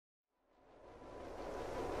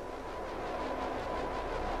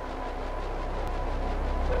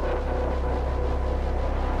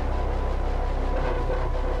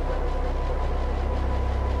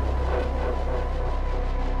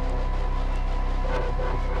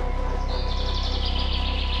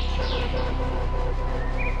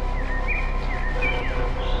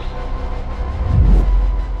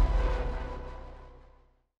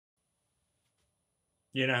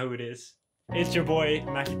You know who it is. It's your boy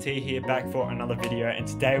Maccert here, back for another video, and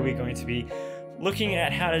today we're going to be looking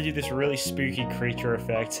at how to do this really spooky creature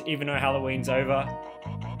effect. Even though Halloween's over,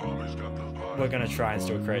 we're going to try and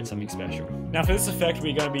still create something special. Now for this effect,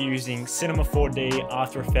 we're going to be using Cinema 4D,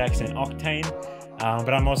 After Effects, and Octane.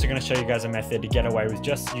 But I'm also going to show you guys a method to get away with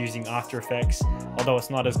just using After Effects. Although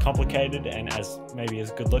it's not as complicated and maybe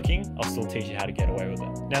as good looking, I'll still teach you how to get away with it.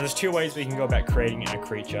 Now there's two ways we can go about creating our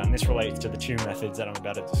creature, and this relates to the two methods that I'm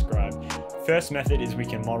about to describe. First method is we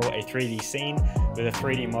can model a 3D scene with a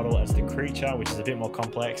 3D model as the creature, which is a bit more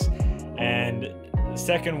complex. And the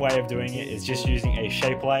second way of doing it is just using a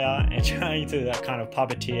shape layer and trying to kind of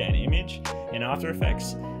puppeteer an image in After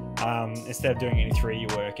Effects. Instead of doing any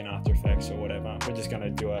 3D work in After Effects or whatever, we're just going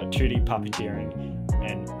to do a 2D puppeteering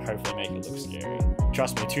and hopefully make it look scary.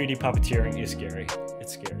 Trust me, 2D puppeteering is scary.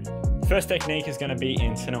 It's scary. First technique is going to be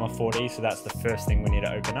in Cinema 4D, so that's the first thing we need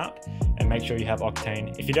to open up, and make sure you have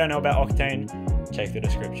Octane. If you don't know about Octane, check the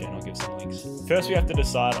description, I'll give some links. First we have to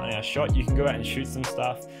decide on our shot. You can go out and shoot some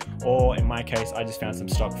stuff, or in my case I just found some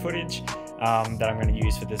stock footage that I'm going to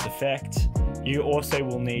use for this effect. You also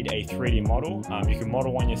will need a 3D model. You can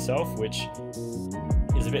model one yourself, which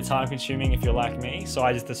is a bit time consuming if you're like me, so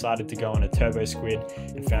I just decided to go on a Turbo Squid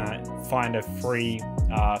and find a free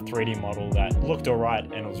 3D model that looked alright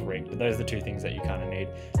and was rigged. But those are the two things that you kind of need.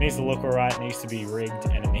 It needs to look alright, it needs to be rigged,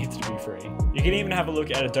 and it needs to be free. You can even have a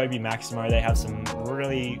look at Adobe Maximo. They have some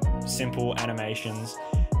really simple animations,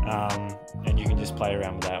 and you can just play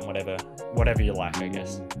around with that and whatever you like, I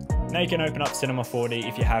guess. Now you can open up Cinema 4D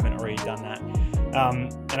if you haven't already done that.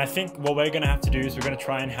 And I think what we're going to have to do is we're going to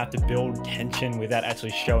try and have to build tension without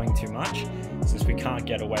actually showing too much, since we can't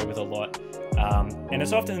get away with a lot. And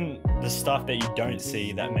it's often the stuff that you don't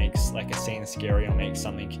see that makes like a scene scary or makes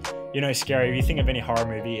something, scary. If you think of any horror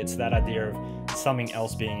movie, it's that idea of something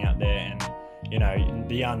else being out there and,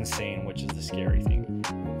 the unseen, which is the scary thing.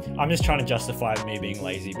 I'm just trying to justify me being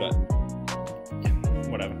lazy, but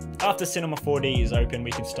whatever. After Cinema 4D is open,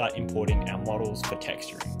 we can start importing our models for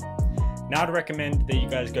texturing. Now I'd recommend that you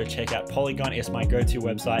guys go check out Polygon. It's my go-to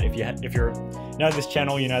website. If you know this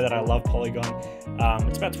channel, you know that I love Polygon.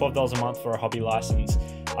 It's about $12 a month for a hobby license.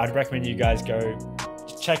 I'd recommend you guys go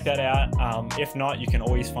check that out. If not, you can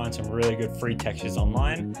always find some really good free textures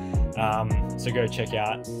online. So go check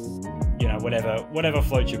out, whatever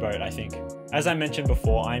floats your boat, I think. As I mentioned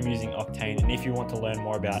before, I'm using Octane, and if you want to learn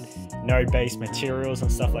more about node-based materials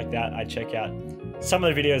and stuff like that, I check out some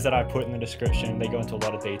of the videos that I put in the description. They go into a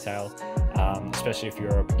lot of detail, especially if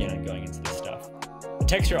you're a beginner going into this stuff. The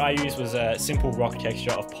texture I used was a simple rock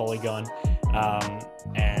texture of Polygon,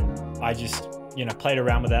 and I just played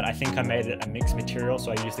around with that. I think I made it a mixed material,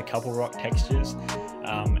 so I used a couple rock textures,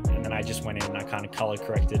 and then I just went in and I kind of color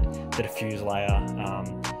corrected the diffuse layer,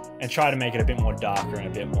 and try to make it a bit more darker and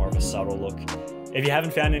a bit more of a subtle look. If you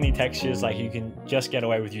haven't found any textures, like, you can just get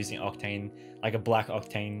away with using Octane, like a black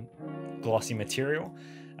Octane glossy material,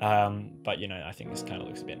 but I think this kind of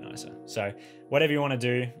looks a bit nicer. So whatever you want to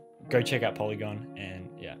do, go check out Polygon, and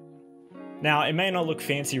yeah. Now it may not look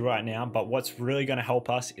fancy right now, but what's really going to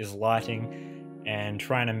help us is lighting and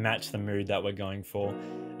trying to match the mood that we're going for.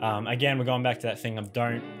 Again, we're going back to that thing of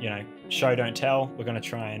show don't tell. We're going to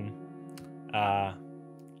try and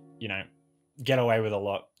get away with a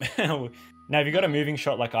lot. Now if you've got a moving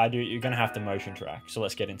shot like I do, you're going to have to motion track, so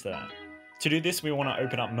let's get into that. To do this, we want to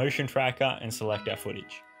open up Motion Tracker and select our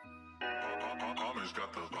footage.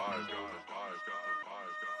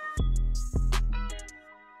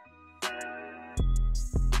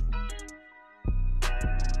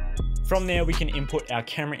 From there, we can input our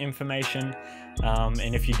camera information,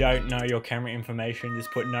 and if you don't know your camera information,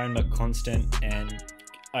 just put known.constant, and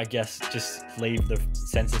I guess just leave the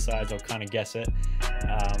sensor size or kind of guess it.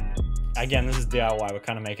 Again, this is DIY, we're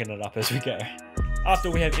kind of making it up as we go.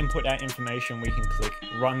 After we have input our information, we can click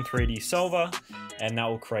Run 3D Solver, and that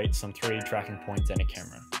will create some 3D tracking points and a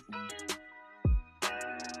camera.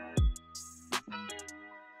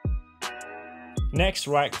 Next,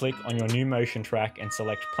 right-click on your new motion track and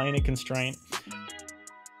select Planar Constraint.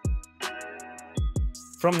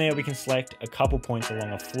 From there, we can select a couple points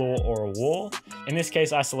along a floor or a wall. In this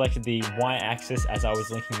case, I selected the Y-axis as I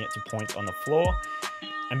was linking it to points on the floor.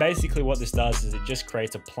 And basically what this does is it just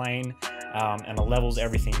creates a plane, and it levels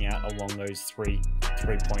everything out along those three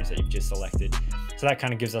points that you've just selected. So that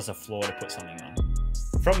kind of gives us a floor to put something on.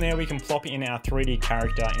 From there, we can plop in our 3D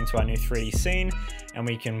character into our new 3D scene, and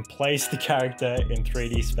we can place the character in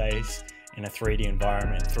 3D space in a 3D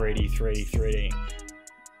environment, 3D.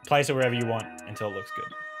 Place it wherever you want until it looks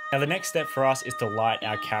good. Now the next step for us is to light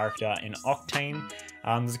our character in Octane.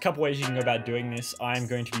 There's a couple ways you can go about doing this. I'm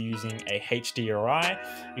going to be using a HDRI.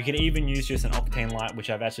 You can even use just an Octane light, which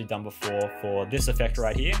I've actually done before for this effect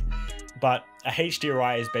right here. But a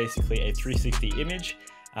HDRI is basically a 360 image,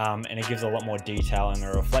 and it gives a lot more detail in the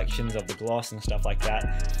reflections of the gloss and stuff like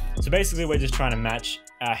that. So basically we're just trying to match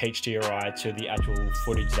our HDRI to the actual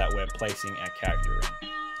footage that we're placing our character in.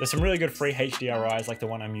 There's some really good free HDRIs like the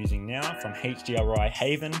one I'm using now from HDRI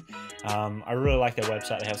Haven. I really like their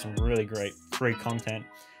website. They have some really great free content.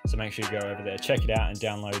 So make sure you go over there, check it out, and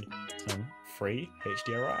download some free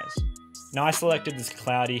HDRIs. Now I selected this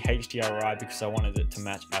cloudy HDRI because I wanted it to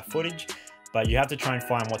match our footage, but you have to try and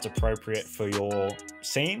find what's appropriate for your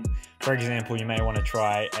scene. For example, you may want to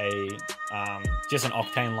try just an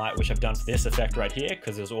Octane light, which I've done for this effect right here,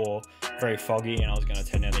 because it was all very foggy and I was going to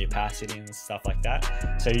turn down the opacity and stuff like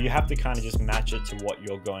that. So you have to kind of just match it to what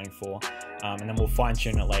you're going for, and then we'll fine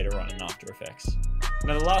tune it later on in After Effects.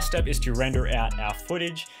 Now the last step is to render out our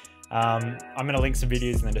footage. I'm going to link some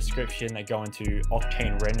videos in the description that go into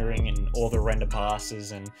Octane rendering and all the render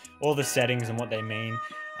passes and all the settings and what they mean.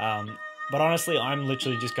 But honestly, I'm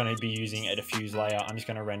literally just going to be using a diffuse layer. I'm just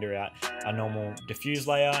going to render out a normal diffuse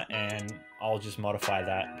layer, and I'll just modify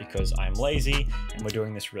that because I'm lazy and we're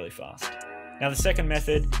doing this really fast. Now the second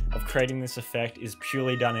method of creating this effect is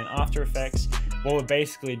purely done in After Effects. What we're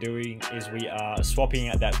basically doing is we are swapping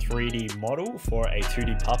out that 3D model for a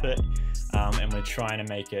 2D puppet, and we're trying to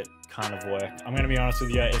make it kind of work. I'm going to be honest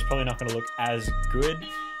with you, it's probably not going to look as good,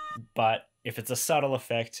 but if it's a subtle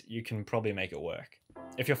effect, you can probably make it work.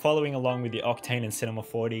 If you're following along with the Octane and Cinema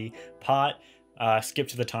 4D part, skip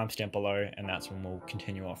to the timestamp below, and that's when we'll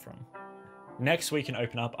continue off from. Next, we can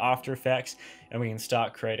open up After Effects and we can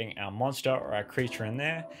start creating our monster or our creature in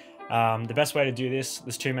there. The best way to do this,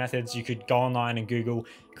 there's two methods. You could go online and Google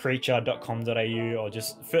creature.com.au, or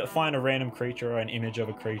just find a random creature or an image of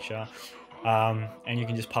a creature, and you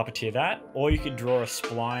can just puppeteer that, or you could draw a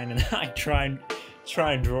spline and like try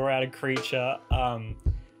and draw out a creature.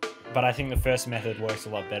 But I think the first method works a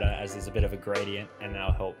lot better, as there's a bit of a gradient, and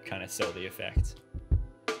that'll help kind of sell the effect.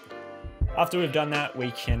 After we've done that,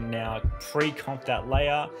 we can now pre-comp that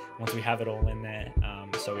layer once we have it all in there,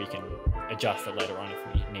 so we can adjust it later on if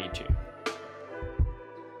we need to.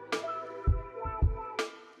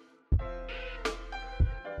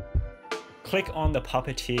 Click on the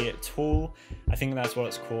Puppeteer tool, I think that's what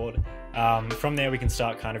it's called. From there we can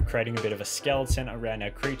start kind of creating a bit of a skeleton around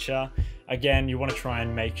our creature. Again, you want to try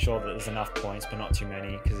and make sure that there's enough points, but not too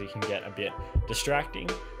many, because it can get a bit distracting.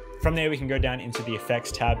 From there we can go down into the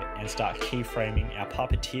effects tab and start keyframing our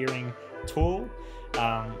puppeteering tool.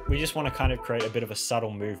 We just want to kind of create a bit of a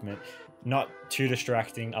subtle movement, not too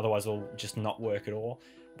distracting, otherwise it'll just not work at all.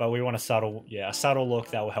 But we want a subtle look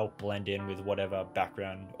that will help blend in with whatever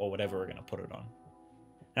background or whatever we're going to put it on.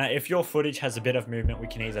 Now, if your footage has a bit of movement, we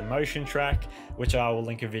can either motion track, which I will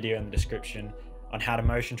link a video in the description on how to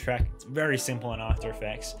motion track. It's very simple in After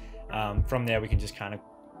Effects. From there, we can just kind of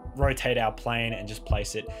rotate our plane and just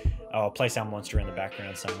place our monster in the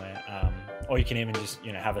background somewhere. Or you can even just,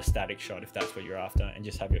 have a static shot if that's what you're after, and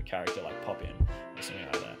just have your character like pop in or something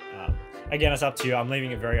like that. Again, it's up to you. I'm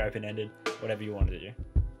leaving it very open-ended, whatever you want to do.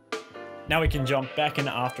 Now we can jump back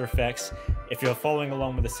into After Effects. If you're following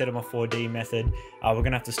along with the Cinema 4D method, we're going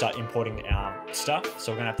to have to start importing our stuff.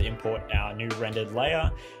 So we're going to have to import our new rendered layer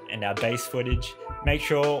and our base footage. Make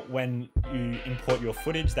sure when you import your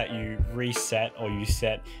footage that you reset or you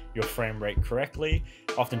set your frame rate correctly.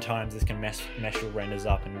 Oftentimes this can mess your renders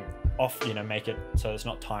up and make it so it's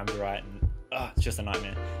not timed right, and it's just a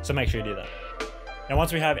nightmare. So make sure you do that. Now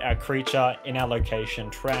once we have our creature in our location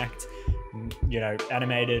tracked,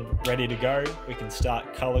 animated, ready to go, we can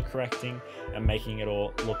start color correcting and making it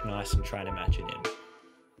all look nice and trying to match it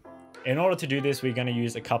in. In order to do this, we're going to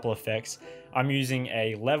use a couple effects. I'm using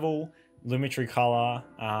a level, lumetri color,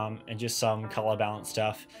 and just some color balance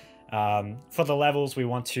stuff. For the levels, we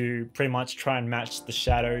want to pretty much try and match the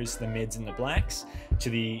shadows, the mids and the blacks to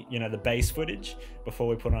the base footage before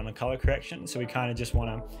we put on a color correction. So we kind of just want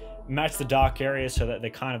to match the dark areas so that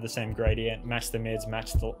they're kind of the same gradient, match the mids,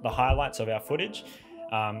 match the highlights of our footage,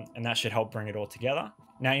 and that should help bring it all together.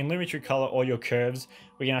 Now in lumetri color, all your curves,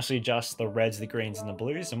 we can actually adjust the reds, the greens and the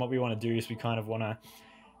blues, and what we want to do is we kind of want to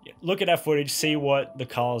look at our footage, see what the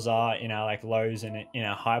colors are in our lows and in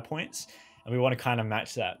our high points, and we want to kind of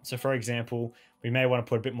match that. So for example, we may want to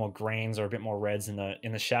put a bit more greens or a bit more reds in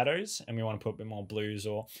the shadows, and we want to put a bit more blues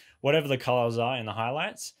or whatever the colors are in the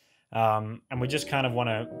highlights. And we just kind of want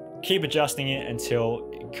to keep adjusting it until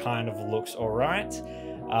it kind of looks all right.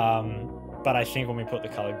 But I think when we put the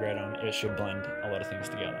color grade on, it should blend a lot of things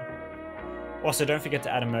together. Also, don't forget to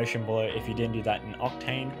add a motion blur if you didn't do that in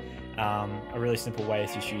Octane. A really simple way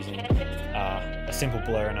is just using a simple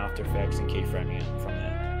blur in After Effects and keyframing it from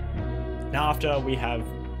there. Now, after we have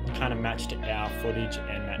kind of matched our footage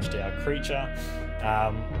and matched our creature,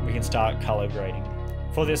 we can start color grading.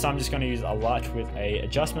 For this, I'm just going to use a light with a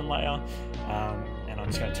adjustment layer, and I'm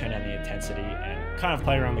just going to turn down the intensity and kind of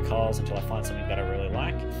play around the colors until I find something that I really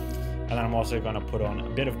like. And then I'm also going to put on a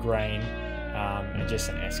bit of grain and just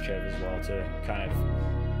an S-curve as well to kind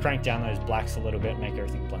of crank down those blacks a little bit, make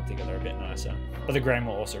everything blend together a bit nicer. But the grain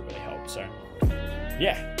will also really help. So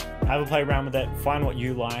yeah, have a play around with it, find what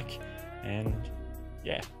you like, and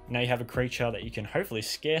yeah, now you have a creature that you can hopefully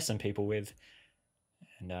scare some people with,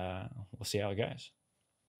 and we'll see how it goes.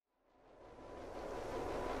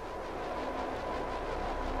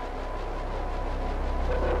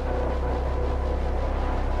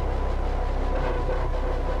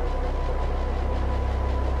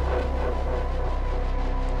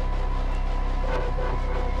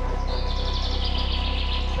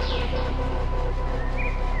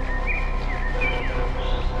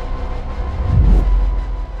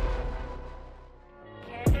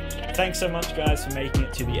 Thanks so much guys for making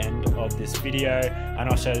it to the end of this video. I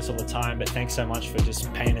know I say this all the time, but thanks so much for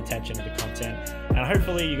just paying attention to the content, and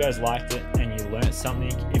hopefully you guys liked it and you learned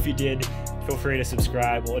something. If you did, feel free to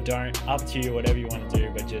subscribe, or don't, up to you, whatever you want to do,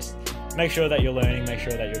 but just make sure that you're learning, make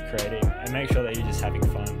sure that you're creating, and make sure that you're just having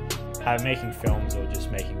fun, making films or just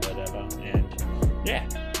making whatever. And yeah,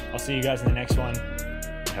 I'll see you guys in the next one,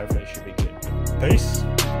 and hopefully it should be good. Peace.